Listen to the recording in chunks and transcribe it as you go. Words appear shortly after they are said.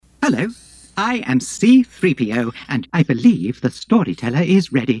Hello, I am C-3PO, and I believe the storyteller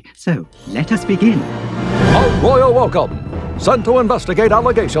is ready, so let us begin. A royal welcome! Sent to investigate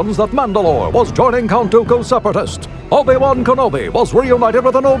allegations that Mandalore was joining Count Dooku's separatists, Obi-Wan Kenobi was reunited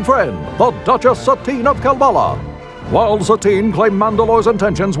with an old friend, the Duchess Satine of Kalevala. While Satine claimed Mandalore's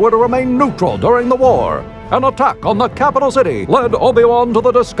intentions were to remain neutral during the war, an attack on the capital city led Obi-Wan to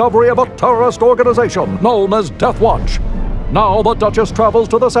the discovery of a terrorist organization known as Death Watch. Now the Duchess travels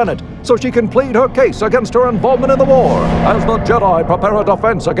to the Senate so she can plead her case against her involvement in the war as the Jedi prepare a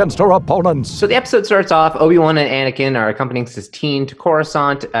defense against her opponents. So the episode starts off, Obi-Wan and Anakin are accompanying Satine to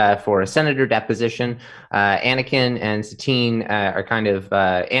Coruscant for a senator deposition. Anakin and Satine are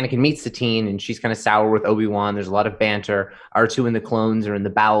Anakin meets Satine and she's kind of sour with Obi-Wan. There's a lot of banter. R2 and the clones are in the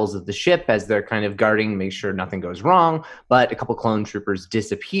bowels of the ship as they're kind of guarding, make sure nothing goes wrong. But a couple clone troopers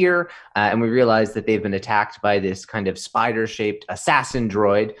disappear and we realize that they've been attacked by this kind of spider-shaped assassin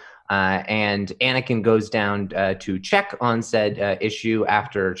droid. And Anakin goes down to check on said issue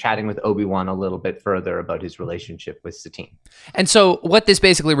after chatting with Obi-Wan a little bit further about his relationship with Satine. And so what this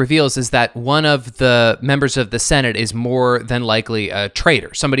basically reveals is that one of the members of the Senate is more than likely a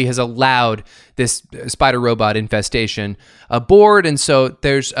traitor. Somebody has allowed this spider robot infestation aboard, and so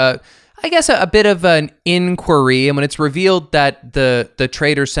there's a bit of an inquiry. And when it's revealed that the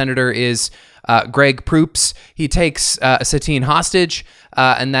traitor senator is Greg Proops, he takes Satine hostage,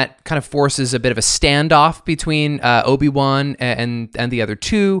 and that kind of forces a bit of a standoff between Obi-Wan and the other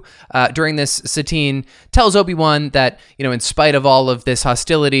two. During this, Satine tells Obi-Wan that, in spite of all of this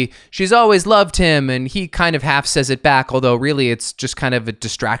hostility, she's always loved him, and he kind of half says it back, although really it's just kind of a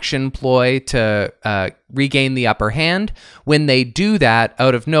distraction ploy to regain the upper hand. When they do that,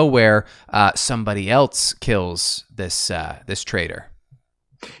 out of nowhere, somebody else kills this traitor.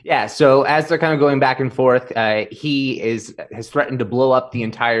 Yeah, so as they're kind of going back and forth, he has threatened to blow up the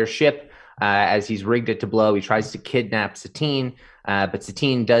entire ship as he's rigged it to blow. He tries to kidnap Satine, but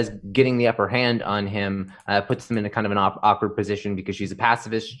Satine does getting the upper hand on him, puts them in a kind of an awkward position because she's a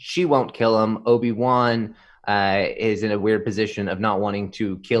pacifist. She won't kill him. Obi-Wan is in a weird position of not wanting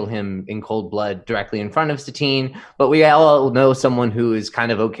to kill him in cold blood directly in front of Satine, but we all know someone who is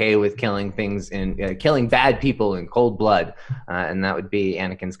kind of okay with killing things and killing bad people in cold blood, and that would be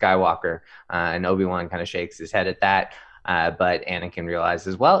Anakin Skywalker. And Obi-Wan kind of shakes his head at that. But Anakin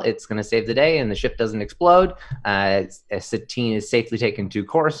realizes, well, it's going to save the day and the ship doesn't explode. Satine is safely taken to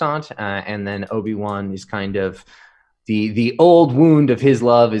Coruscant, and then Obi-Wan is kind of the old wound of his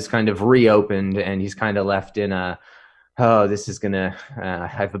love is kind of reopened, and he's kind of left in this is gonna I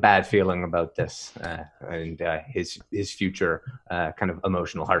have a bad feeling about this, and his future kind of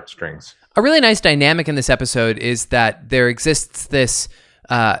emotional heartstrings. A really nice dynamic in this episode is that there exists this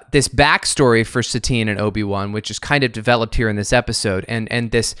backstory for Satine and Obi-Wan, which is kind of developed here in this episode,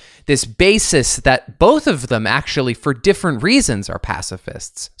 and this basis that both of them actually, for different reasons, are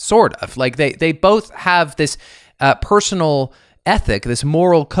pacifists, sort of. Like they both have this personal ethic, this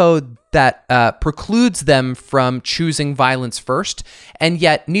moral code that precludes them from choosing violence first, and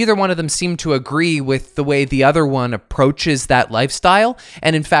yet neither one of them seem to agree with the way the other one approaches that lifestyle.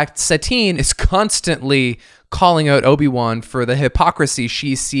 And in fact, Satine is constantly calling out Obi-Wan for the hypocrisy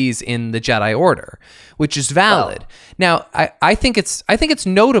she sees in the Jedi Order, which is valid. Now, I think it's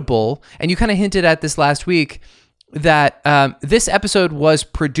notable, and you kind of hinted at this last week, that this episode was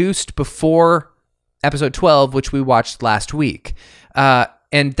produced before episode 12, which we watched last week.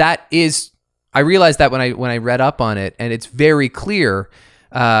 And that is, I realized that when I read up on it, and it's very clear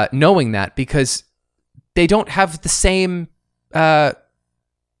knowing that, because they don't have the same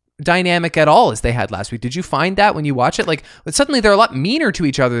dynamic at all as they had last week. Did you find that when you watch it? Like, suddenly they're a lot meaner to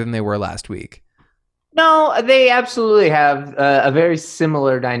each other than they were last week. No, they absolutely have a very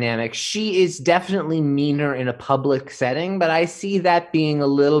similar dynamic. She is definitely meaner in a public setting, but I see that being a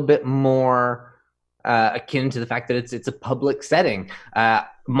little bit more akin to the fact that it's a public setting.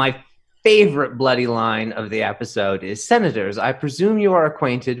 My favorite bloody line of the episode is, "Senators, I presume you are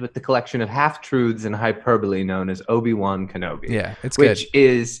acquainted with the collection of half-truths and hyperbole known as Obi-Wan Kenobi." Yeah, it's good. Which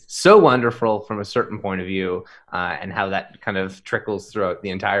is so wonderful from a certain point of view, and how that kind of trickles throughout the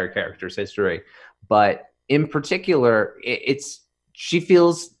entire character's history. But in particular, she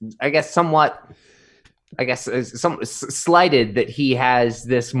feels, I guess, somewhat slighted that he has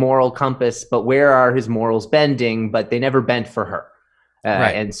this moral compass, but where are his morals bending? But they never bent for her.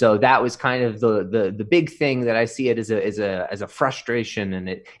 Right. And so that was kind of the big thing that I see it as a frustration, and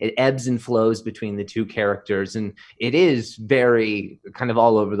it ebbs and flows between the two characters, and it is very kind of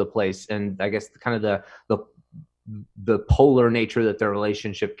all over the place. And I guess kind of the polar nature that their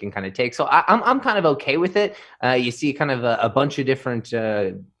relationship can kind of take. So I'm kind of okay with it. You see kind of a bunch of different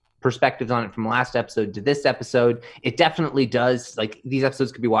perspectives on it from last episode to this episode. It definitely does. Like, these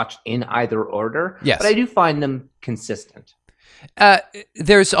episodes could be watched in either order. Yes. But I do find them consistent.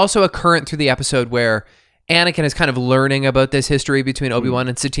 There's also a current through the episode where Anakin is kind of learning about this history between Obi-Wan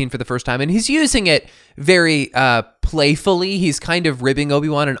and Satine for the first time, and he's using it very playfully. He's kind of ribbing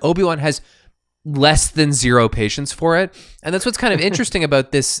Obi-Wan, and Obi-Wan has less than zero patience for it. And that's what's kind of interesting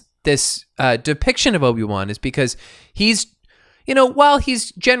about this depiction of Obi-Wan, is because he's, while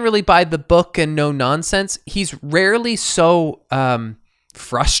he's generally by the book and no nonsense, he's rarely so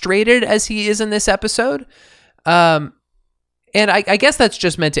frustrated as he is in this episode. And I guess that's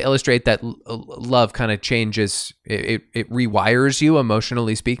just meant to illustrate that love kind of changes. It rewires you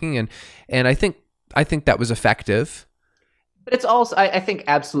emotionally speaking, and I think that was effective. But it's also, I think,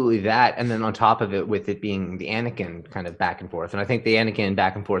 absolutely that, and then on top of it, with it being the Anakin kind of back and forth, and I think the Anakin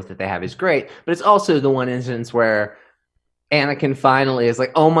back and forth that they have is great. But it's also the one instance where Anakin finally is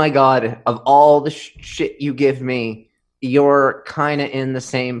like, "Oh my God! Of all the shit you give me, you're kind of in the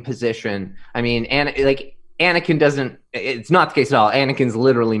same position." I mean, Anakin doesn't. It's not the case at all. Anakin's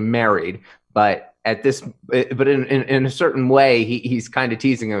literally married, but in a certain way, he's kind of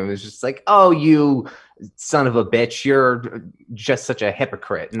teasing him. It's just like, "Oh, you son of a bitch! You're just such a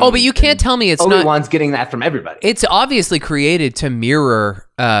hypocrite." But you can't tell me it's not. Obi-Wan's getting that from everybody. It's obviously created to mirror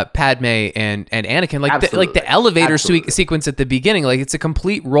Padme and Anakin, like the elevator sequence at the beginning. Like, it's a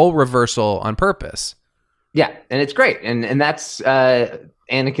complete role reversal on purpose. Yeah, and it's great, and that's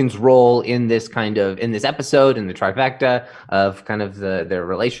Anakin's role in this episode, in the trifecta of kind of their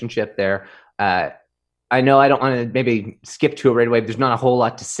relationship there. I know I don't want to maybe skip to it right away, but there's not a whole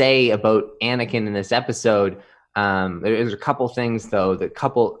lot to say about Anakin in this episode. There's a couple things, though,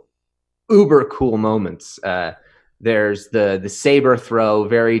 couple uber cool moments. There's the saber throw,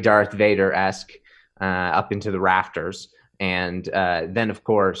 very Darth Vader-esque, up into the rafters. And then, of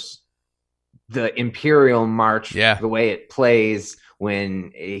course, the Imperial March, the way it plays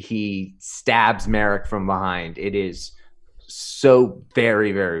when he stabs Merrick from behind. It is so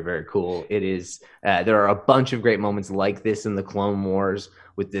very, very, very cool. It is. There are a bunch of great moments like this in the Clone Wars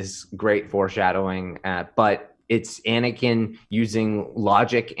with this great foreshadowing, but it's Anakin using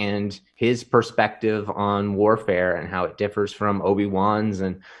logic and his perspective on warfare and how it differs from Obi-Wan's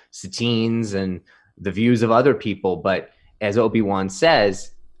and Satine's and the views of other people. But as Obi-Wan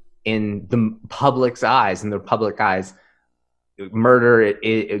says, in the public's eyes, murder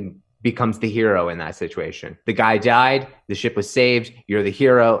it becomes the hero in that situation. The guy died, the ship was saved, you're the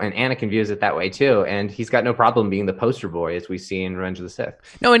hero, and Anakin views it that way too. And he's got no problem being the poster boy, as we see in Revenge of the Sith.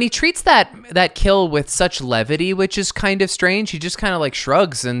 No, and he treats that kill with such levity, which is kind of strange. He just kind of like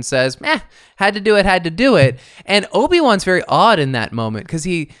shrugs and says, had to do it. And Obi-Wan's very odd in that moment, because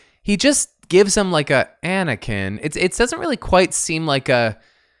he just gives him like a Anakin. It doesn't really quite seem like a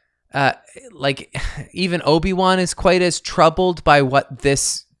like even Obi-Wan is quite as troubled by what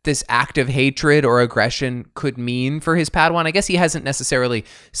this act of hatred or aggression could mean for his Padawan. I guess he hasn't necessarily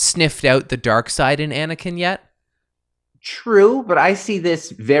sniffed out the dark side in Anakin yet. True, but I see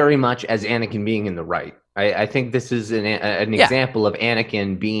this very much as Anakin being in the right. I think this is an example of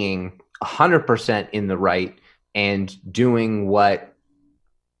Anakin being 100% in the right and doing what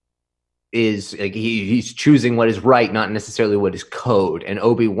is like he's choosing what is right, not necessarily what is code. And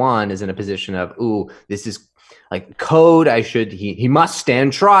Obi-Wan is in a position of, this is like code. He must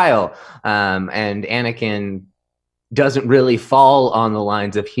stand trial. And Anakin doesn't really fall on the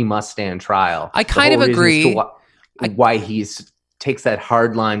lines of he must stand trial. I kind of agree. Why he takes that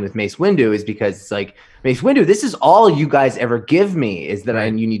hard line with Mace Windu is because it's like, Mace Windu, this is all you guys ever give me, is that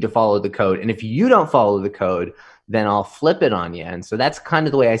you need to follow the code. And if you don't follow the code, then I'll flip it on you. And so that's kind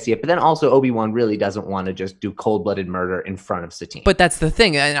of the way I see it. But then also Obi-Wan really doesn't want to just do cold-blooded murder in front of Satine. But that's the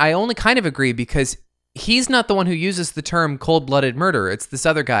thing. And I only kind of agree because he's not the one who uses the term cold-blooded murder. It's this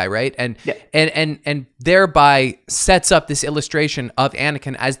other guy, right? And and thereby sets up this illustration of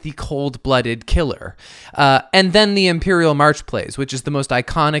Anakin as the cold-blooded killer. And then the Imperial March plays, which is the most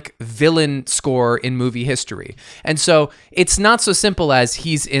iconic villain score in movie history. And so it's not so simple as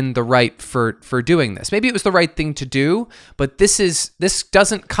he's in the right for doing this. Maybe it was the right thing to do, but this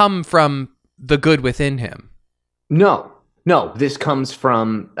doesn't come from the good within him. No, this comes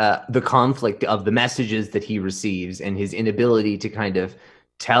from the conflict of the messages that he receives and his inability to kind of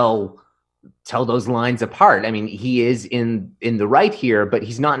tell those lines apart. I mean, he is in the right here, but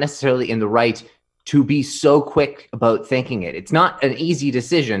he's not necessarily in the right to be so quick about thinking it. It's not an easy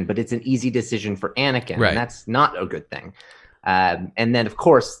decision, but it's an easy decision for Anakin, right. And that's not a good thing. And then, of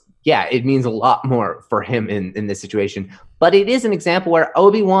course, it means a lot more for him in this situation. But it is an example where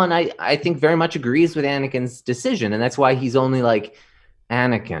Obi-Wan, I think, very much agrees with Anakin's decision. And that's why he's only like,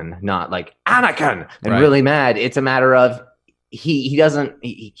 Anakin, not like Anakin and Right. really mad. It's a matter of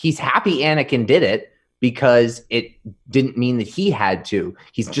he's happy Anakin did it because it didn't mean that he had to.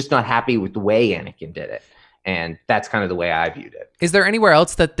 He's just not happy with the way Anakin did it. And that's kind of the way I viewed it. Is there anywhere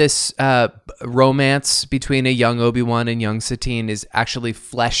else that this romance between a young Obi-Wan and young Satine is actually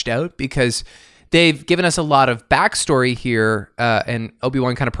fleshed out? Because they've given us a lot of backstory here, and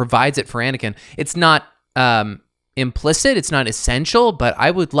Obi-Wan kind of provides it for Anakin. It's not implicit, it's not essential, but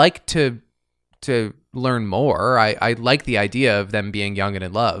I would like to learn more. I like the idea of them being young and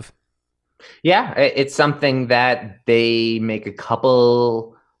in love. Yeah, it's something that they make a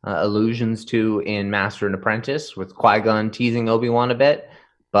couple allusions to in Master and Apprentice, with Qui-Gon teasing Obi-Wan a bit,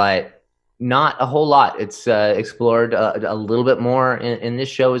 but not a whole lot. It's explored a little bit more in this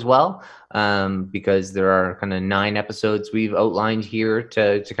show as well, because there are kind of 9 episodes we've outlined here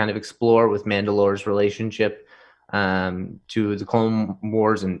to kind of explore with Mandalore's relationship to the Clone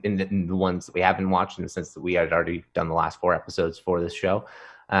Wars and in the ones that we haven't watched, in the sense that we had already done the last 4 episodes for this show.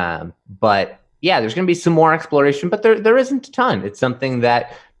 But yeah, there's going to be some more exploration, but there isn't a ton. It's something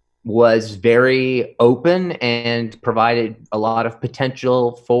that was very open and provided a lot of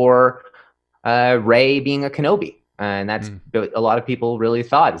potential for Rey being a Kenobi. And that's a lot of people really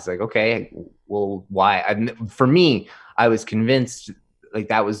thought. It's like, okay, well, why? For me, I was convinced, like,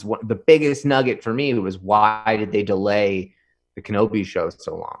 that was the biggest nugget for me, was why did they delay the Kenobi show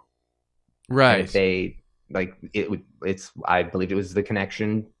so long? Right. And they, like, I believe it was the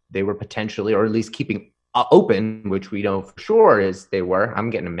connection they were potentially, or at least keeping open, which we know for sure is they were. I'm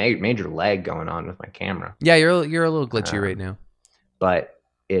getting a major lag going on with my camera. Yeah, you're a little glitchy right now. But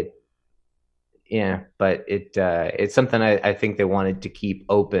it's something I think they wanted to keep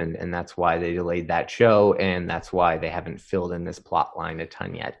open, and that's why they delayed that show, and that's why they haven't filled in this plot line a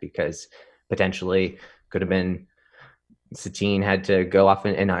ton yet, because potentially could have been Satine had to go off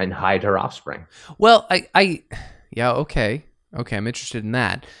and hide her offspring. Well, okay, I'm interested in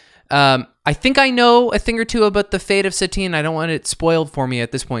that. I think I know a thing or two about the fate of Satine. I don't want it spoiled for me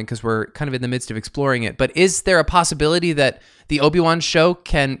at this point because we're kind of in the midst of exploring it. But is there a possibility that the Obi-Wan show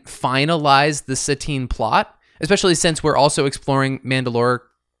can finalize the Satine plot, especially since we're also exploring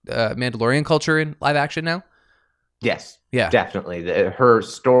Mandalorian culture in live action now? Yes, yeah, definitely. Her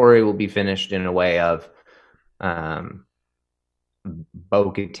story will be finished in a way of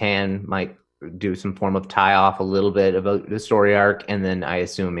Bo-Katan might do some form of tie off a little bit about the story arc, and then I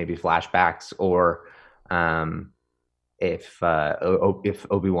assume maybe flashbacks, or if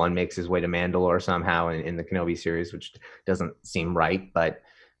Obi-Wan makes his way to Mandalore somehow in the Kenobi series, which doesn't seem right, but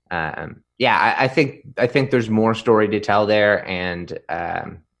I think there's more story to tell there, and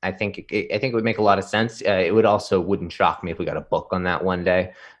I think it would make a lot of sense. It wouldn't shock me if we got a book on that one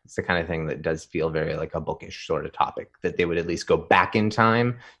day. It's the kind of thing that does feel very like a bookish sort of topic, that they would at least go back in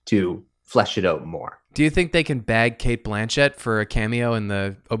time to flesh it out more. Do you think they can bag Cate Blanchett for a cameo in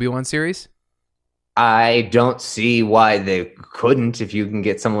the Obi-Wan series? I don't see why they couldn't, if you can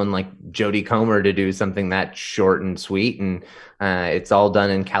get someone like Jodie Comer to do something that short and sweet, and it's all done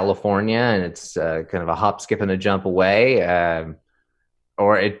in California, and it's kind of a hop, skip, and a jump away.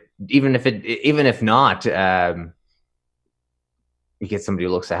 Even if not, you get somebody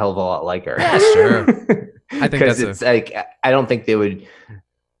who looks a hell of a lot like her. Yeah, sure. I think that's it's like, I don't think it would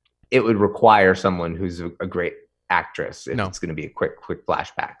require someone who's a great actress if it's going to be a quick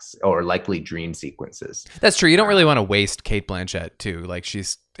flashbacks or likely dream sequences. That's true. You don't really want to waste Cate Blanchett too. Like,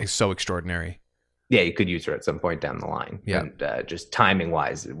 she's so extraordinary. Yeah, you could use her at some point down the line. Yeah. And just timing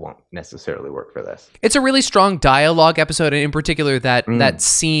wise, it won't necessarily work for this. It's a really strong dialogue episode, and in particular that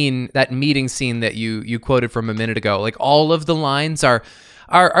scene, that meeting scene that you quoted from a minute ago. Like, all of the lines are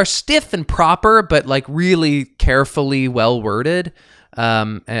stiff and proper, but like really carefully well worded.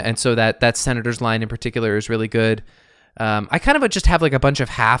 And so that senator's line in particular is really good. I kind of just have like a bunch of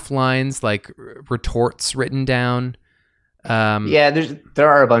half lines, like retorts written down. There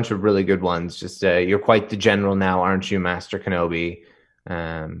are a bunch of really good ones. Just you're quite the general now, aren't you, Master Kenobi?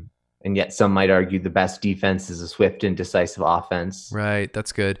 And yet some might argue the best defense is a swift and decisive offense. Right,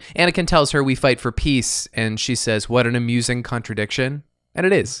 that's good. Anakin tells her we fight for peace, and she says, "What an amusing contradiction." And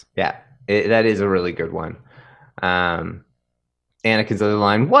it is. Yeah, that is a really good one. Anakin's other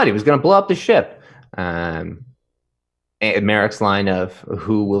line, what? He was going to blow up the ship. Merrick's line of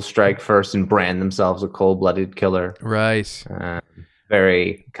who will strike first and brand themselves a cold-blooded killer. Right.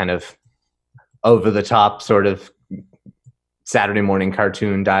 Very kind of over-the-top sort of Saturday morning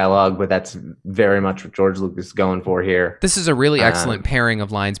cartoon dialogue, but that's very much what George Lucas is going for here. This is a really excellent pairing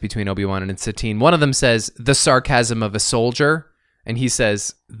of lines between Obi-Wan and Satine. One of them says, the sarcasm of a soldier, and he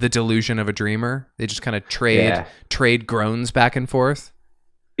says, the delusion of a dreamer. They just kind of trade groans back and forth.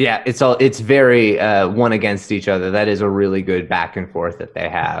 Yeah, it's very one against each other. That is a really good back and forth that they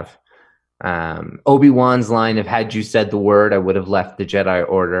have. Obi-Wan's line of "Had you said the word, I would have left the Jedi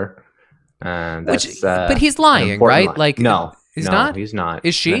Order." But he's lying, right? Line. Like, no, he's no, not. He's not.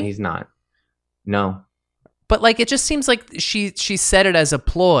 Is she? No, he's not. No. But like, it just seems like she said it as a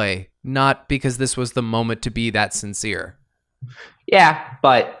ploy, not because this was the moment to be that sincere. Yeah,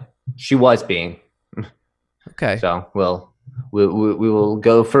 but she was being. Okay. So we will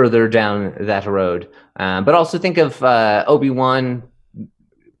go further down that road. But also think of Obi-Wan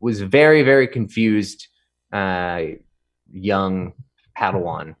was very, very confused young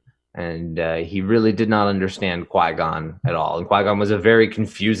Padawan. And he really did not understand Qui-Gon at all. And Qui-Gon was a very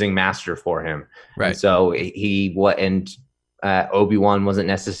confusing master for him. Right. And so Obi-Wan wasn't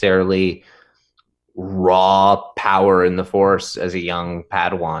necessarily raw power in the Force as a young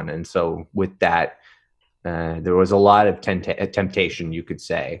Padawan. And so with that, there was a lot of temptation, you could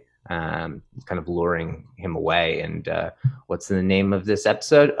say, kind of luring him away. And what's the name of this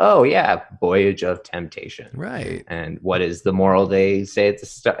episode? Oh, yeah, Voyage of Temptation. Right. And what is the moral they say at the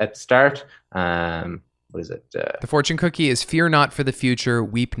start? What is it? The fortune cookie is fear not for the future,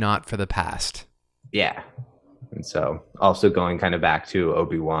 weep not for the past. Yeah. And so also going kind of back to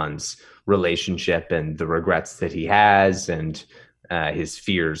Obi-Wan's relationship and the regrets that he has and his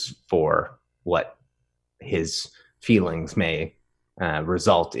fears for what his feelings may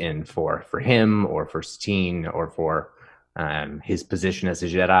result in for him or for Satine or for his position as a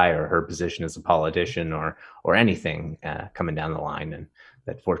Jedi or her position as a politician or anything coming down the line. And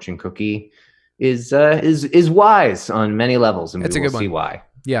that fortune cookie is wise on many levels, and That's we a will good see one. why.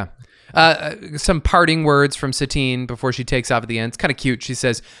 Yeah. Some parting words from Satine before she takes off at the end. It's kind of cute. She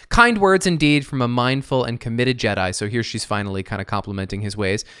says, "Kind words indeed from a mindful and committed Jedi." So here she's finally kind of complimenting his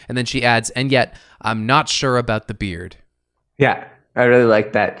ways. And then she adds, "And yet, I'm not sure about the beard." Yeah, I really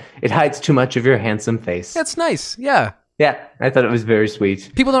like that. It hides too much of your handsome face. That's nice. Yeah. Yeah, I thought it was very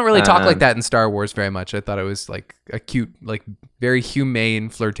sweet. People don't really talk like that in Star Wars very much. I thought it was like a cute, like very humane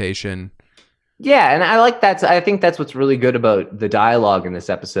flirtation. Yeah, and I like that. I think that's what's really good about the dialogue in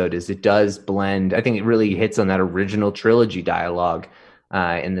this episode is it does blend. I think it really hits on that original trilogy dialogue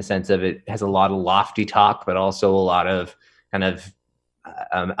in the sense of it has a lot of lofty talk, but also a lot of kind of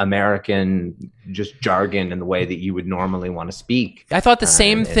American just jargon in the way that you would normally want to speak. I thought the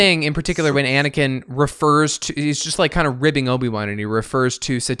same thing in particular when Anakin refers to, he's just like kind of ribbing Obi-Wan and he refers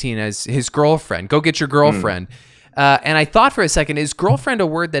to Satine as his girlfriend. Go get your girlfriend. And I thought for a second, is girlfriend a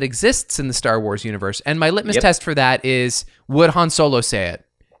word that exists in the Star Wars universe? And my litmus test for that is, would Han Solo say it?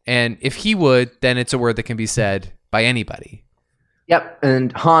 And if he would, then it's a word that can be said by anybody. Yep,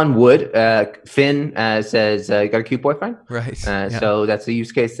 and Han would. Finn says, "You got a cute boyfriend?" Right. So that's a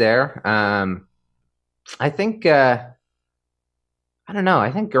use case there. I think, I don't know.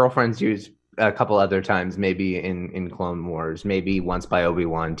 I think girlfriend's used a couple other times, maybe in Clone Wars, maybe once by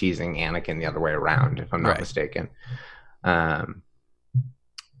Obi-Wan teasing Anakin the other way around, if I'm not mistaken.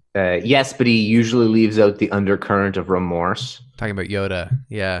 Yes, but he usually leaves out the undercurrent of remorse. Talking about Yoda.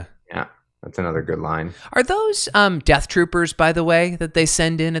 Yeah. Yeah, that's another good line. Are those Death Troopers, by the way, that they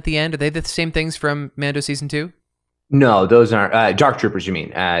send in at the end? Are they the same things from Mando Season 2? No, those aren't Dark Troopers. You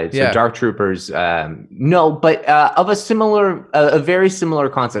mean? So Dark Troopers? No, but of a very similar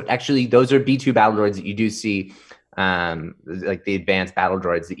concept. Actually, those are B2 battle droids that you do see, like the advanced battle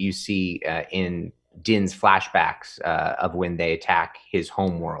droids that you see in Din's flashbacks of when they attack his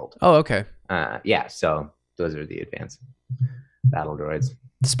home world. Oh, okay. Yeah, so those are the advanced battle droids.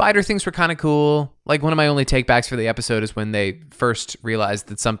 The spider things were kind of cool. Like one of my only takebacks for the episode is when they first realized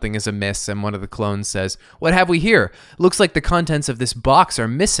that something is amiss and one of the clones says, "What have we here? Looks like the contents of this box are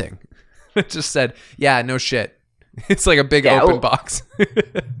missing." It just said, yeah, no shit. It's like a big open box.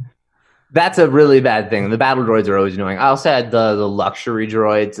 That's a really bad thing. The battle droids are always annoying. I also had the luxury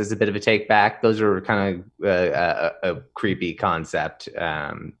droids as a bit of a take back. Those are kind of a creepy concept.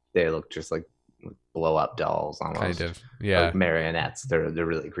 They look just like blow up dolls almost. Kind of, yeah. Like marionettes. They're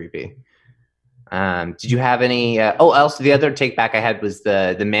really creepy. Did you have any? Also the other take back I had was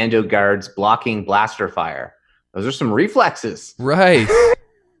the Mando guards blocking blaster fire. Those are some reflexes. Right.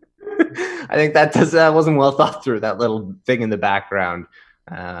 I think that wasn't well thought through. That little thing in the background.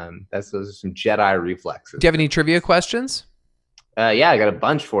 Those are some Jedi reflexes. Do you have any trivia questions? Yeah, I got a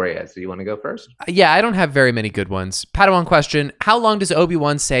bunch for you. So you want to go first? Yeah, I don't have very many good ones. Padawan question: how long does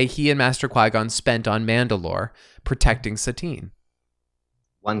Obi-Wan say he and Master Qui-Gon spent on Mandalore protecting Satine?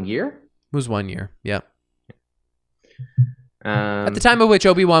 1 year? It was 1 year. Yep. At the time of which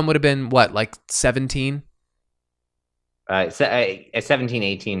Obi-Wan would have been what, like 17? 17,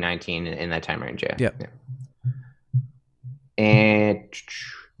 18, 19 in that time range. Yeah. Yep. And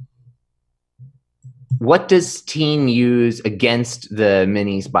What does Satine use against the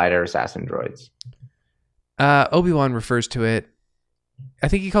mini spider assassin droids? Obi-Wan refers to it. I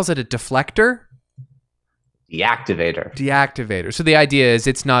think he calls it a deflector. Deactivator. So the idea is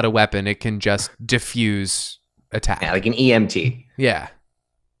it's not a weapon. It can just diffuse attack. Yeah, like an EMT. Yeah.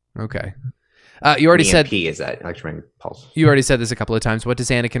 Okay. You already said EMP is that electromagnetic pulse. You already said this a couple of times. What does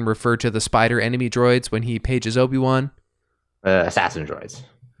Anakin refer to the spider enemy droids when he pages Obi-Wan? Assassin droids.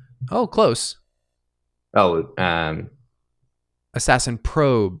 Oh, close. Oh, assassin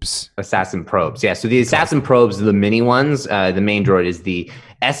probes. Assassin probes. Yeah. So the assassin probes are the mini ones. The main droid is the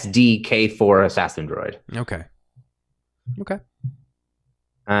SDK4 assassin droid. Okay.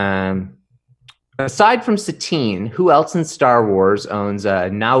 Aside from Satine, who else in Star Wars owns a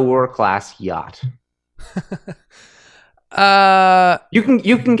Naur class yacht? You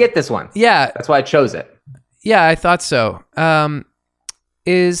can get this one. Yeah. That's why I chose it. Yeah, I thought so.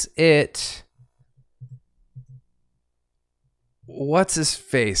 Is it... What's his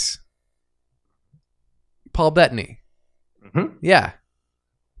face? Paul Bettany. Mm-hmm. Yeah.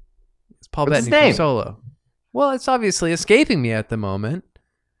 It's Paul What's Bettany his from name? Solo. Well, it's obviously escaping me at the moment.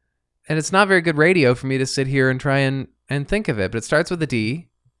 And it's not very good radio for me to sit here and try and think of it. But it starts with a D.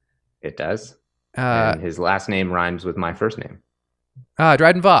 It does. And his last name rhymes with my first name.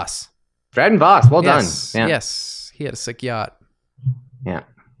 Dryden Voss. Dryden Voss. Well Yes. done. Yeah. Yes. He had a sick yacht. Yeah.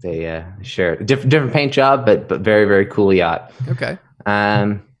 They share different paint job, but very, very cool yacht. Okay.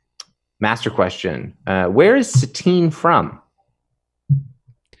 Master question. Where is Satine from?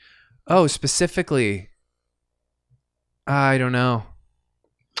 Oh, specifically, I don't know.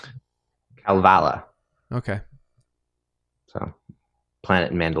 Calvala. Okay. So,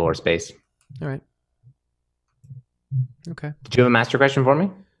 planet in Mandalore space. All right. Okay. Did you have a master question for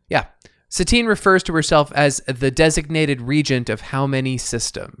me? Yeah. Satine refers to herself as the designated regent of how many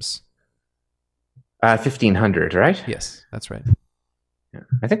systems? 1,500, right? Yes, that's right. Yeah.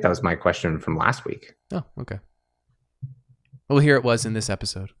 I think that was my question from last week. Oh, okay. Well, here it was in this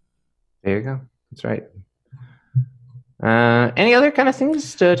episode. There you go. That's right. Any other kind of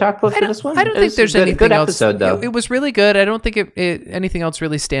things to talk about for this one? I don't think there's anything good else. episode, though. It was really good. I don't think anything else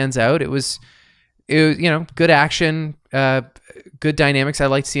really stands out. It was good action, good dynamics. I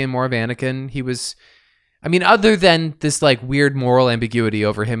liked seeing more of Anakin. He was, other than this like weird moral ambiguity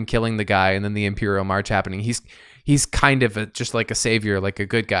over him killing the guy and then the Imperial March happening, he's kind of just like a savior, like a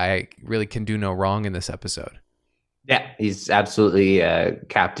good guy. Really can do no wrong in this episode. Yeah, he's absolutely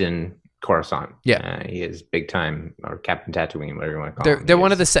Captain Coruscant. Yeah, he is big time, or Captain Tatooine, whatever you want to call him. They're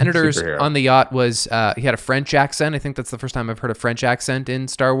one of the senators on the yacht was he had a French accent. I think that's the first time I've heard a French accent in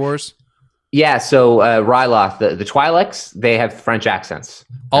Star Wars. Yeah, so Ryloth, the Twi'leks, they have French accents.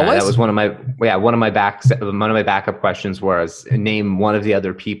 Always. That was one of my backup questions was name one of the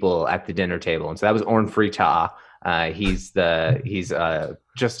other people at the dinner table, and so that was Orn Free-Taa. He's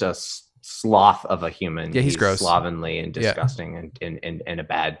just a sloth of a human. Yeah, he's gross, slovenly and disgusting, and a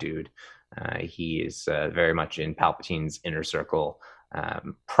bad dude. He is very much in Palpatine's inner circle,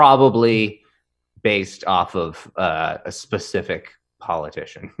 probably based off of a specific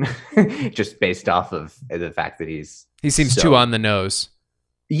politician, just based off of the fact that he seems too on the nose.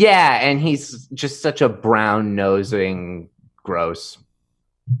 Yeah, and he's just such a brown nosing, gross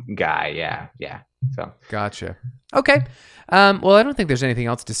guy. Yeah. So gotcha. Okay. Well, I don't think there's anything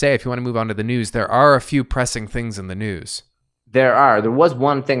else to say. If you want to move on to the news, there are a few pressing things in the news. There was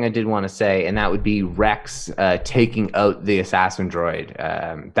one thing I did want to say, and that would be Rex taking out the assassin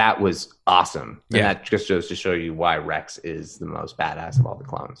droid. That was awesome. And that just goes to show you why Rex is the most badass of all the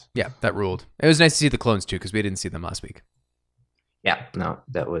clones. Yeah, that ruled. It was nice to see the clones too, because we didn't see them last week. Yeah, no,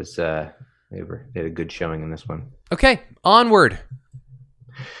 that was they had a good showing in this one. Okay, onward.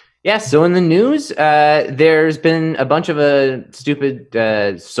 Yeah, so in the news, there's been a bunch of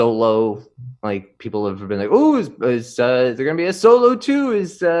stupid Solo. Like people have been like, "Oh, is there gonna be a Solo 2?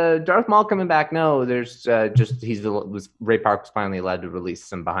 Is Darth Maul coming back?" No, there's Ray Park was finally allowed to release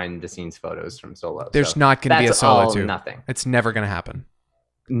some behind the scenes photos from Solo. There's not gonna be a Solo 2. Nothing. It's never gonna happen.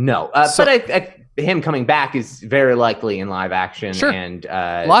 No, but him coming back is very likely in live action. Sure, and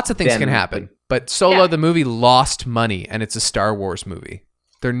lots of things can happen. But Solo, the movie, lost money, and it's a Star Wars movie.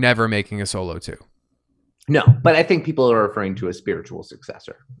 They're never making a Solo 2. No, but I think people are referring to a spiritual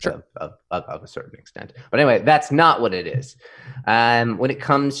successor of a certain extent. But anyway, that's not what it is. When it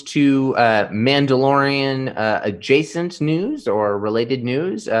comes to Mandalorian adjacent news or related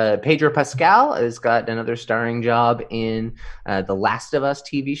news, Pedro Pascal has got another starring job in the Last of Us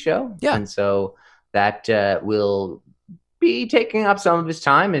TV show. Yeah. And so that will be taking up some of his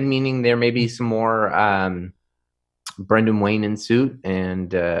time, and meaning there may be some more Brendan Wayne in suit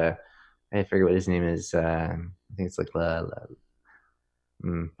and I forget what his name is. I think it's like I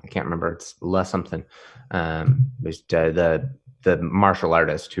can't remember. It's La something. It's the martial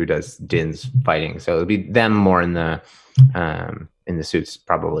artist who does Din's fighting. So it'll be them more in the suits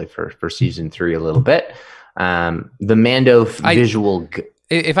probably for season 3 a little bit. The Mando visual.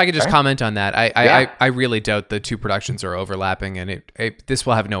 If I could just Sorry? comment on that, Yeah. I really doubt the two productions are overlapping, and this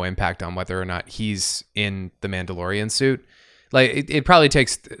will have no impact on whether or not he's in the Mandalorian suit. Like it probably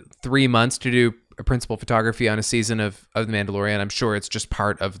takes 3 months to do a principal photography on a season of The Mandalorian. I'm sure it's just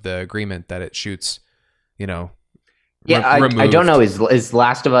part of the agreement that it shoots, Yeah, I removed. don't know. Is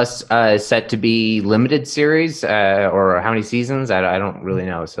Last of Us set to be limited series or how many seasons? I don't really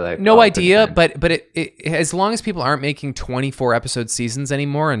know. So that No all idea, depends. but it as long as people aren't making 24 episode seasons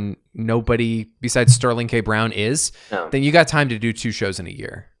anymore, and nobody besides Sterling K. Brown is, No. then you got time to do 2 shows in a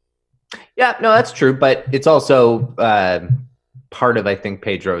year. Yeah, no, that's true. But it's also part of, I think,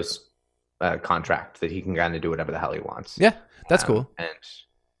 Pedro's contract that he can kind of do whatever the hell he wants. Yeah, that's cool. And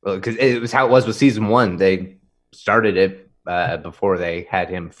because it was how it was with season 1. They started it before they had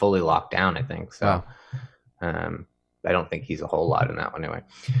him fully locked down, I think. So I don't think he's a whole lot in that one anyway.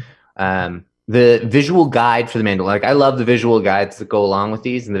 The visual guide for the Mandalorian, like I love the visual guides that go along with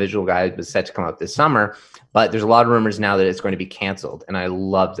these, and the visual guide was set to come out this summer, but there's a lot of rumors now that it's going to be canceled, and I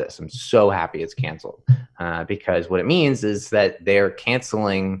love this. I'm so happy it's canceled because what it means is that they're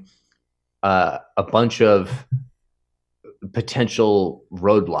canceling a bunch of potential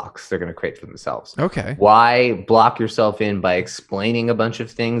roadblocks they're going to create for themselves. Okay. Why block yourself in by explaining a bunch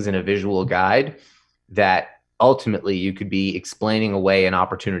of things in a visual guide that ultimately you could be explaining away an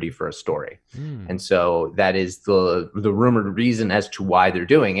opportunity for a story? And so that is the rumored reason as to why they're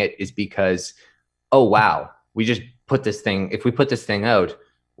doing it, is because, oh wow, we just put this thing, if we put this thing out,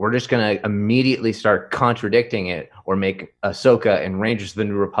 we're just going to immediately start contradicting it or make Ahsoka and Rangers of the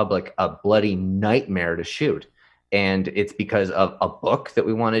New Republic a bloody nightmare to shoot. And it's because of a book that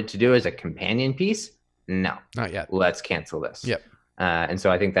we wanted to do as a companion piece? No. Not yet. Let's cancel this. Yep. And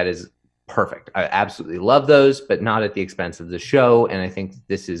so I think that is perfect. I absolutely love those, but not at the expense of the show. And I think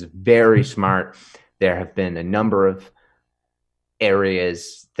this is very smart. There have been a number of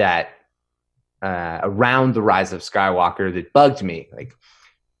areas that around the Rise of Skywalker that bugged me. Like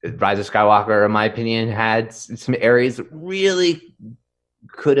the Rise of Skywalker, in my opinion, had some areas that really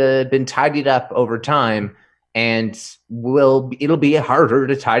could have been tidied up over time, and it'll be harder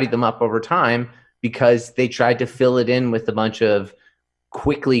to tidy them up over time because they tried to fill it in with a bunch of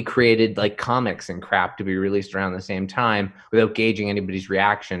quickly created like comics and crap to be released around the same time without gauging anybody's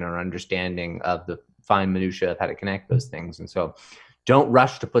reaction or understanding of the fine minutia of how to connect those things. And so don't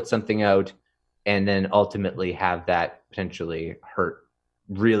rush to put something out and then ultimately have that potentially hurt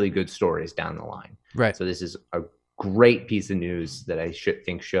really good stories down the line. Right. So this is a great piece of news that I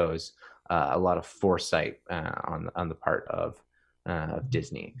think shows a lot of foresight on the part of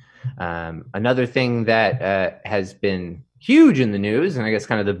Disney. Another thing that has been huge in the news, and I guess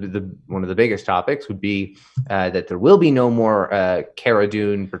kind of the one of the biggest topics, would be that there will be no more Cara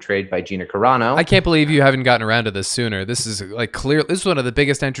Dune portrayed by Gina Carano. I can't believe you haven't gotten around to this sooner. This is like clear. This is one of the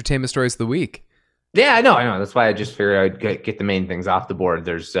biggest entertainment stories of the week. Yeah, I know. That's why I just figured I'd get the main things off the board.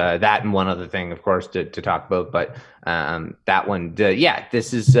 There's that and one other thing, of course, to talk about. But that one,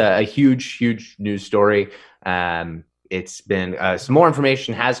 this is a huge news story. It's been some more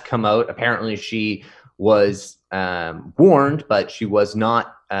information has come out. Apparently, she was warned, but she was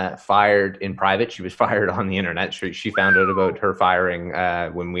not fired in private. She was fired on the internet. She found out about her firing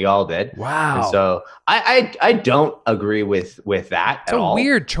when we all did. Wow. And so I don't agree with that It's at a all.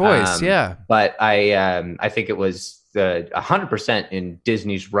 weird choice. Yeah. But I think it was 100% in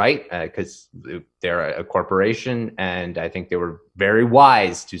Disney's right, because they're a corporation, and I think they were very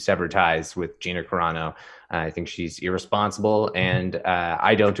wise to sever ties with Gina Carano. I think she's irresponsible, and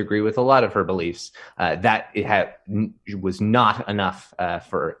I don't agree with a lot of her beliefs. That it was not enough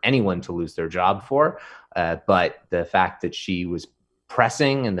for anyone to lose their job for, but the fact that she was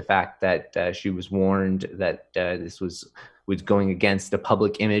pressing, and the fact that she was warned that this was going against a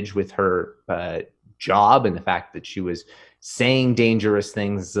public image with her job, and the fact that she was saying dangerous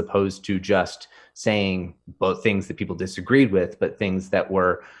things as opposed to just saying both things that people disagreed with, but things that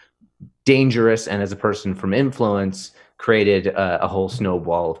were dangerous, and as a person from influence created a whole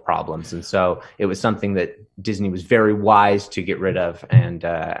snowball of problems. And so it was something that Disney was very wise to get rid of, and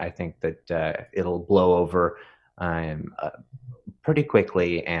I think that it'll blow over pretty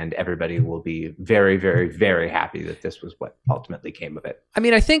quickly, and everybody will be very, very, very happy that this was what ultimately came of it. I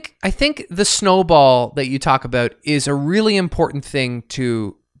mean, I think the snowball that you talk about is a really important thing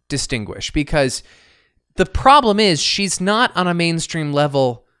to distinguish, because the problem is she's not on a mainstream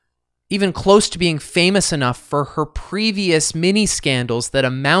level even close to being famous enough for her previous mini scandals that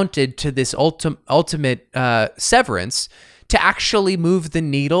amounted to this ultimate severance to actually move the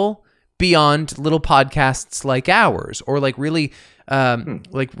needle beyond little podcasts like ours, or like really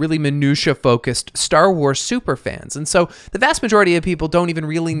minutia focused Star Wars super fans. And so the vast majority of people don't even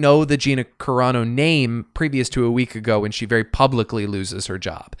really know the Gina Carano name previous to a week ago when she very publicly loses her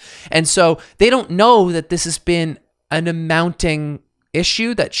job. And so they don't know that this has been an amounting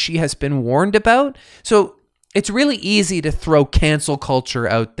issue that she has been warned about. So it's really easy to throw cancel culture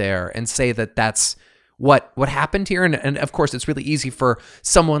out there and say that that's what happened here. And of course, it's really easy for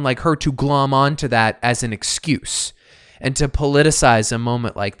someone like her to glom onto that as an excuse and to politicize a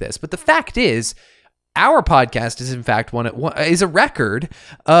moment like this. But the fact is, our podcast is in fact is a record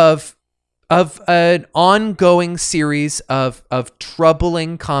of an ongoing series of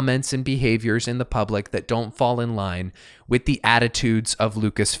troubling comments and behaviors in the public that don't fall in line with the attitudes of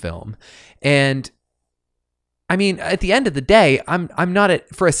Lucasfilm. And I mean, at the end of the day, I'm not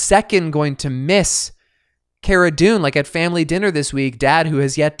for a second going to miss Cara Dune. Like at family dinner this week, Dad, who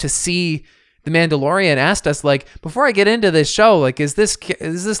has yet to see The Mandalorian, asked us, like, before I get into this show, like, is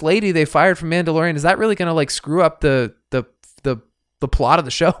this lady they fired from Mandalorian, is that really going to like screw up the plot of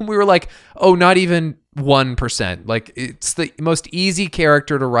the show? And we were like, oh, not even 1%. Like, it's the most easy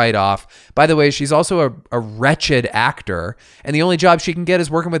character to write off. By the way, she's also a wretched actor, and the only job she can get is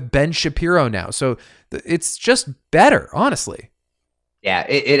working with Ben Shapiro now. So it's just better, honestly. Yeah,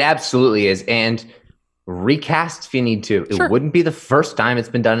 it absolutely is. And recast if you need to. It wouldn't be the first time it's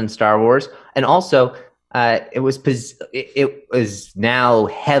been done in Star Wars. And also, it was now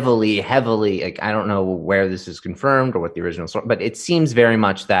heavily, like, I don't know where this is confirmed or what the original story, but it seems very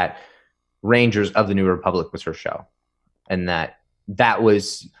much that Rangers of the New Republic was her show, and that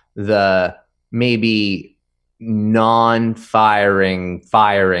was the maybe firing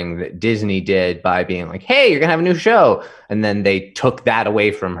that Disney did by being like, hey, you're gonna have a new show, and then they took that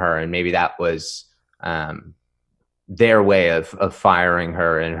away from her, and maybe that was their way of firing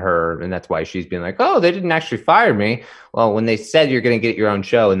her, and that's why she's been like, oh, they didn't actually fire me. Well, when they said you're going to get your own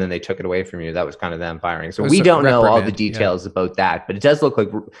show and then they took it away from you, that was kind of them firing. So we don't know all the details about that, but it does look like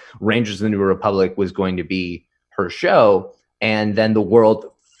Rangers of the New Republic was going to be her show, and then the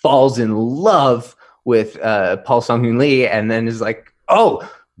world falls in love with Paul Sung-Hoon Lee, and then is like, oh,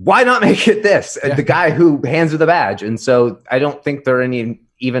 why not make it this? Yeah. The guy who hands her the badge. And so I don't think they're in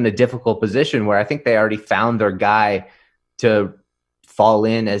even a difficult position, where I think they already found their guy to fall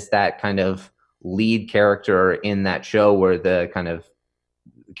in as that kind of lead character in that show, where the kind of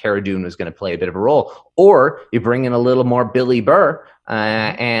Cara Dune was going to play a bit of a role. Or you bring in a little more Billy Burr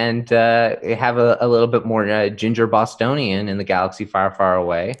and have a little bit more Ginger Bostonian in the galaxy far, far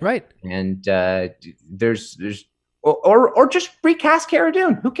away. Right. And there's or just recast Cara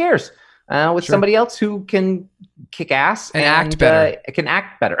Dune. Who cares? With somebody else who can kick ass and act better. Can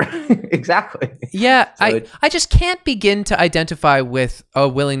act better. Exactly. Yeah, so I just can't begin to identify with a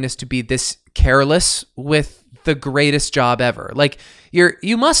willingness to be this careless with the greatest job ever. Like,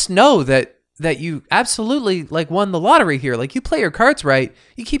 you must know that you absolutely like won the lottery here. Like, you play your cards right,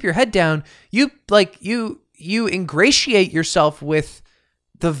 you keep your head down, you ingratiate yourself with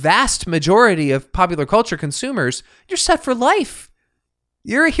the vast majority of popular culture consumers, you're set for life.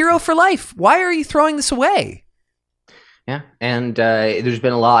 You're a hero for life. Why are you throwing this away? Yeah, and there's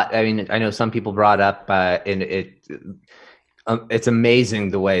been a lot. I mean, I know some people brought up, and it's amazing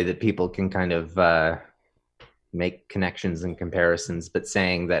the way that people can kind of make connections and comparisons, but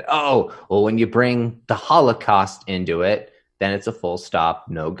saying that, oh, well, when you bring the Holocaust into it, then it's a full stop,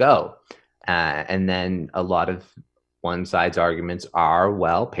 no go. And then a lot of one side's arguments are,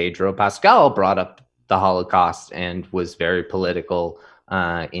 well, Pedro Pascal brought up the Holocaust and was very political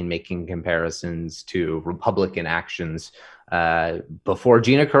in making comparisons to Republican actions before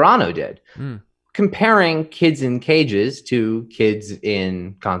Gina Carano did. Comparing kids in cages to kids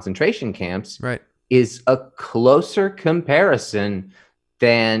in concentration camps is a closer comparison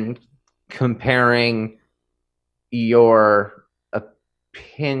than comparing your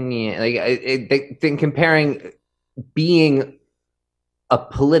opinion, than comparing being a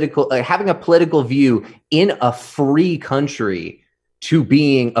political, having a political view in a free country to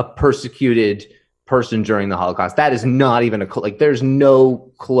being a persecuted person during the Holocaust. That is not even there's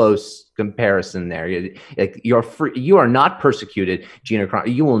no close comparison there. You're free, you are not persecuted, Gina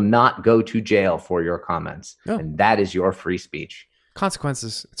Carano. You will not go to jail for your comments. No. And that is your free speech.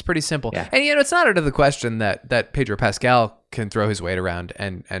 Consequences. It's pretty simple. Yeah. And it's not out of the question that Pedro Pascal can throw his weight around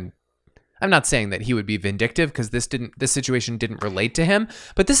and I'm not saying that he would be vindictive because this situation didn't relate to him,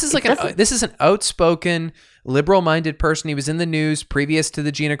 but this is this is an outspoken, liberal-minded person. He was in the news previous to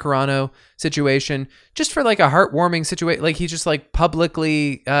the Gina Carano situation, just for like a heartwarming situation. Like he just like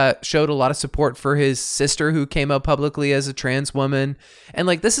publicly showed a lot of support for his sister who came out publicly as a trans woman. And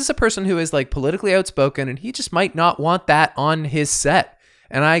like, this is a person who is like politically outspoken, and he just might not want that on his set.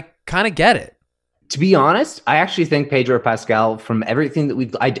 And I kind of get it. To be honest, I actually think Pedro Pascal, from everything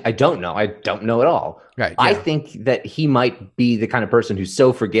that I don't know at all. Right. I Yeah. think that he might be the kind of person who's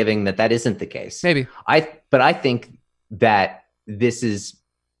so forgiving that isn't the case. Maybe. But I think that this is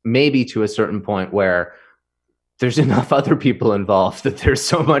maybe to a certain point where there's enough other people involved that there's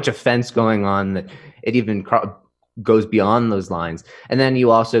so much offense going on that it even goes beyond those lines. And then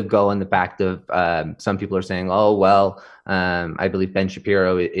you also go on the fact of some people are saying, oh, well, I believe Ben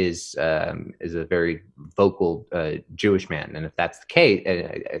Shapiro is a very vocal Jewish man. And if that's the case,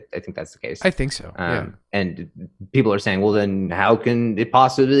 I think that's the case. I think so. Yeah. And people are saying, well, then how can it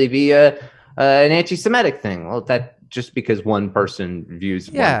possibly be an anti-Semitic thing? Well, that just because one person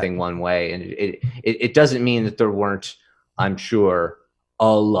views one thing one way, and it doesn't mean that there weren't, I'm sure,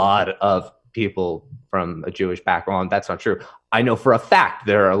 a lot of people from a Jewish background. That's not true. I know for a fact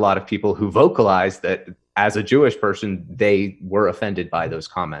there are a lot of people who vocalized that as a Jewish person, they were offended by those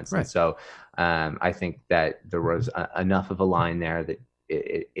comments. Right. And so I think that there was enough of a line there that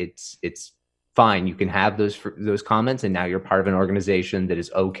it's fine. You can have those comments, and now you're part of an organization that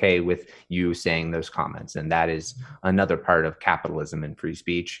is okay with you saying those comments. And that is another part of capitalism and free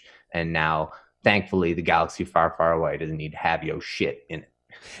speech. And now, thankfully, the galaxy far, far away doesn't need to have your shit in it.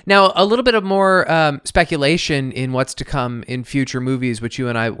 Now, a little bit of more speculation in what's to come in future movies, which you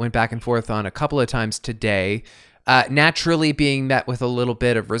and I went back and forth on a couple of times today, naturally being met with a little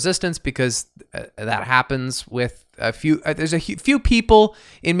bit of resistance because that happens with a few. There's a few people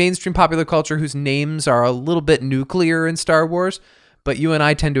in mainstream popular culture whose names are a little bit nuclear in Star Wars, but you and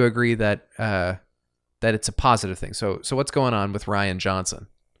I tend to agree that it's a positive thing. So what's going on with Rian Johnson?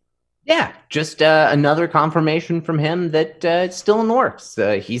 Yeah, just another confirmation from him that it's still in the works.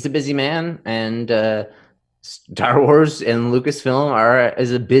 He's a busy man, and Star Wars and Lucasfilm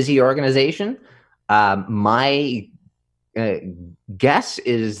is a busy organization. My guess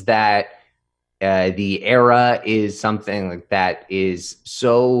is that the era is something like that is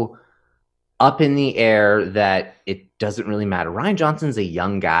so up in the air that it doesn't really matter. Rian Johnson's a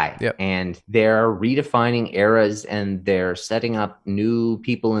young guy, and they're redefining eras, and they're setting up new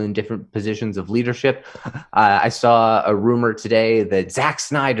people in different positions of leadership. I saw a rumor today that Zack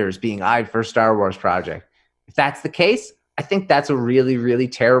Snyder's being eyed for a Star Wars project. If that's the case, I think that's a really, really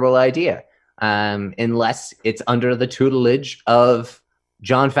terrible idea, unless it's under the tutelage of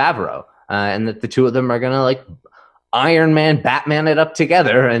Jon Favreau, and that the two of them are going to like Iron Man, Batman it up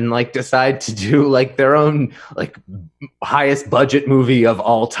together and like decide to do like their own like highest budget movie of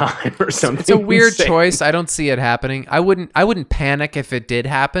all time or something. It's a weird choice. I don't see it happening. I wouldn't panic if it did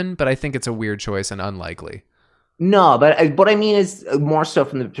happen, but I think it's a weird choice and unlikely. No, but what I mean is more so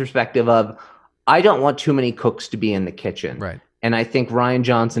from the perspective of I don't want too many cooks to be in the kitchen. Right. And I think Rian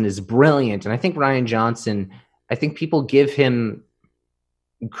Johnson is brilliant. And I think Rian Johnson, I think people give him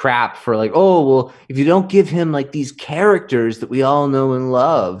crap for like, oh, well, if you don't give him like these characters that we all know and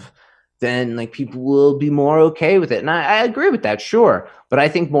love, then like people will be more okay with it. And I agree with that, sure. But I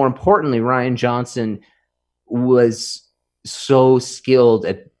think more importantly, Rian Johnson was so skilled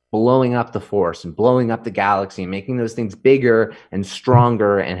at blowing up the Force and blowing up the galaxy and making those things bigger and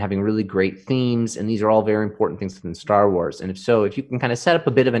stronger and having really great themes. And these are all very important things within Star Wars. And if you can kind of set up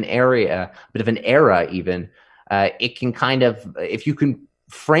a bit of an era even, it can kind of, if you can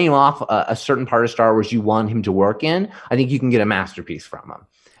frame off a certain part of Star Wars you want him to work in, I think you can get a masterpiece from him.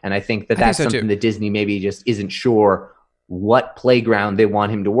 And I think that's something that Disney maybe just isn't sure what playground they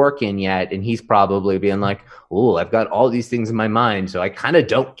want him to work in yet. And he's probably being like, oh, I've got all these things in my mind, so I kind of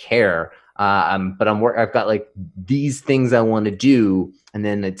don't care. But I've got like these things I want to do. And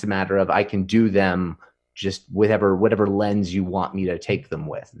then it's a matter of I can do them just whatever lens you want me to take them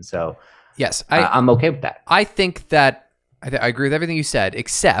with. And so yes, I'm okay with that. I think that I agree with everything you said,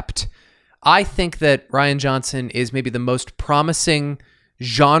 except I think that Rian Johnson is maybe the most promising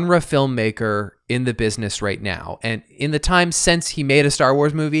genre filmmaker in the business right now. And in the time since he made a Star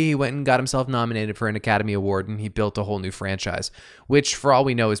Wars movie, he went and got himself nominated for an Academy Award, and he built a whole new franchise, which for all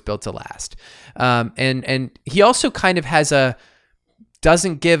we know is built to last. And he also kind of has a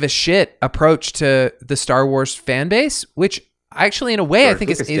doesn't give a shit approach to the Star Wars fan base, which actually, in a way, I think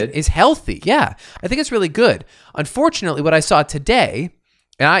is healthy. Yeah, I think it's really good. Unfortunately, what I saw today,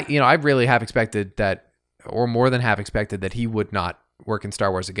 and I really have expected that, or more than half expected that he would not work in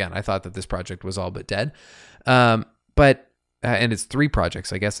Star Wars again. I thought that this project was all but dead. And it's 3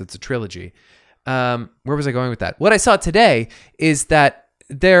 projects. I guess it's a trilogy. Where was I going with that? What I saw today is that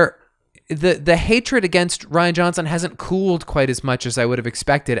the hatred against Rian Johnson hasn't cooled quite as much as I would have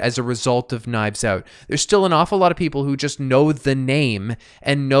expected as a result of Knives Out. There's still an awful lot of people who just know the name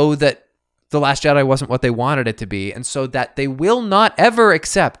and know that The Last Jedi wasn't what they wanted it to be, and so that they will not ever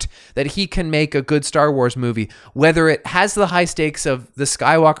accept that he can make a good Star Wars movie, whether it has the high stakes of the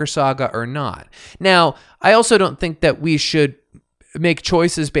Skywalker saga or not. Now, I also don't think that we should make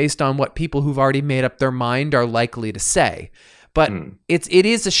choices based on what people who've already made up their mind are likely to say. But it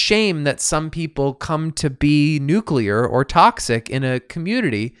is a shame that some people come to be nuclear or toxic in a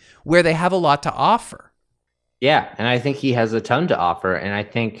community where they have a lot to offer. Yeah, and I think he has a ton to offer. And I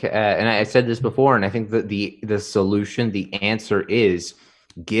think, and I said this before, and I think that the solution, the answer is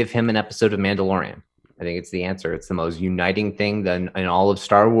give him an episode of Mandalorian. I think it's the answer. It's the most uniting thing in all of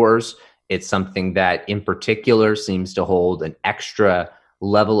Star Wars. It's something that in particular seems to hold an extra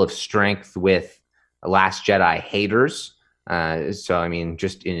level of strength with Last Jedi haters. So I mean,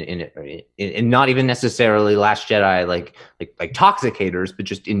 just in not even necessarily Last Jedi like toxic haters, but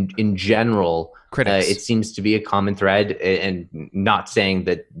just in general, critics. It seems to be a common thread, and not saying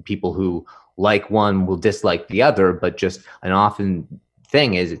that people who like one will dislike the other, but just an often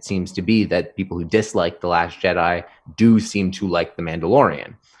thing is it seems to be that people who dislike The Last Jedi do seem to like The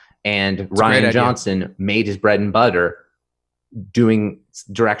Mandalorian, and Rian Johnson made his bread and butter doing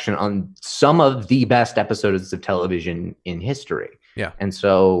direction on some of the best episodes of television in history. Yeah. And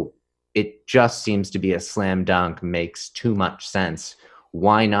so it just seems to be a slam dunk, makes too much sense.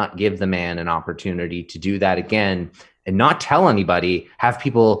 Why not give the man an opportunity to do that again and not tell anybody, have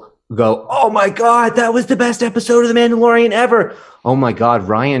people go, oh my God, that was the best episode of The Mandalorian ever. Oh my God,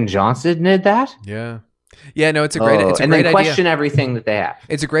 Rian Johnson did that? Yeah. Yeah, no, it's a great idea. And then question everything that they have.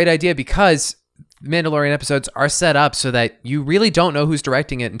 It's a great idea because Mandalorian episodes are set up so that you really don't know who's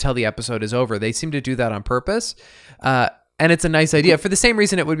directing it until the episode is over. They seem to do that on purpose. And it's a nice idea. For the same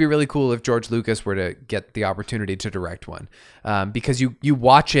reason, it would be really cool if George Lucas were to get the opportunity to direct one. Because you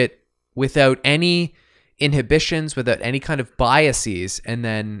watch it without any inhibitions, without any kind of biases, and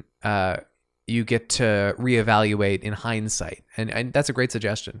then you get to reevaluate in hindsight. And that's a great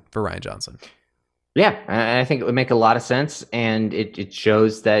suggestion for Rian Johnson. Yeah, I think it would make a lot of sense. And it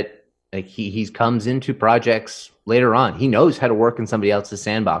shows that like he comes into projects later on. He knows how to work in somebody else's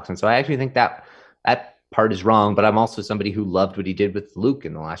sandbox. And so I actually think that part is wrong, but I'm also somebody who loved what he did with Luke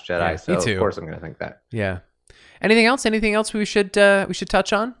in The Last Jedi. Yeah, so of course I'm going to think that. Yeah. Anything else we should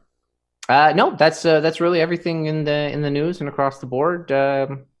touch on? No, that's really everything in the news and across the board.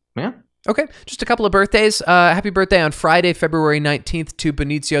 Yeah. Okay, just a couple of birthdays. Happy birthday on Friday, February 19th to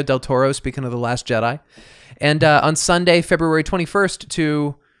Benicio del Toro, speaking of The Last Jedi. And on Sunday, February 21st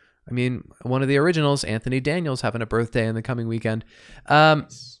to, one of the originals, Anthony Daniels, having a birthday in the coming weekend.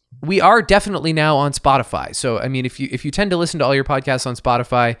 We are definitely now on Spotify. So, if you tend to listen to all your podcasts on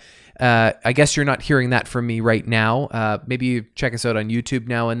Spotify, I guess you're not hearing that from me right now. Maybe you check us out on YouTube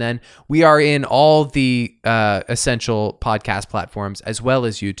now and then. We are in all the essential podcast platforms as well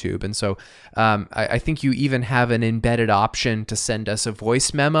as YouTube. And so I think you even have an embedded option to send us a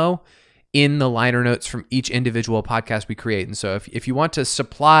voice memo in the liner notes from each individual podcast we create. And so if you want to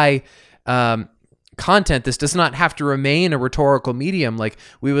supply content, this does not have to remain a rhetorical medium. Like,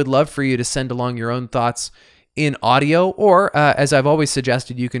 we would love for you to send along your own thoughts in audio, or as I've always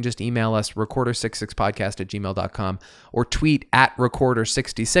suggested, you can just email us recorder66podcast@gmail.com or tweet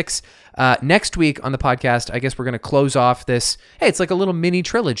 @recorder66. Next week on the podcast, I guess we're going to close off this. Hey, it's like a little mini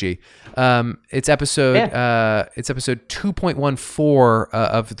trilogy. It's episode 2.14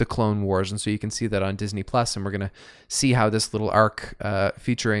 of the Clone Wars, and so you can see that on Disney Plus. And we're going to see how this little arc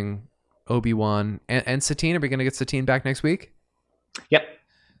featuring Obi-Wan and Satine. Are we going to get Satine back next week? Yep.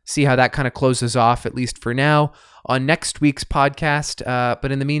 See how that kind of closes off, at least for now, on next week's podcast.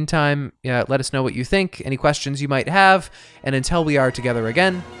 But in the meantime, let us know what you think, any questions you might have. And until we are together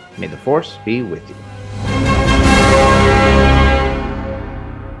again, may the Force be with you.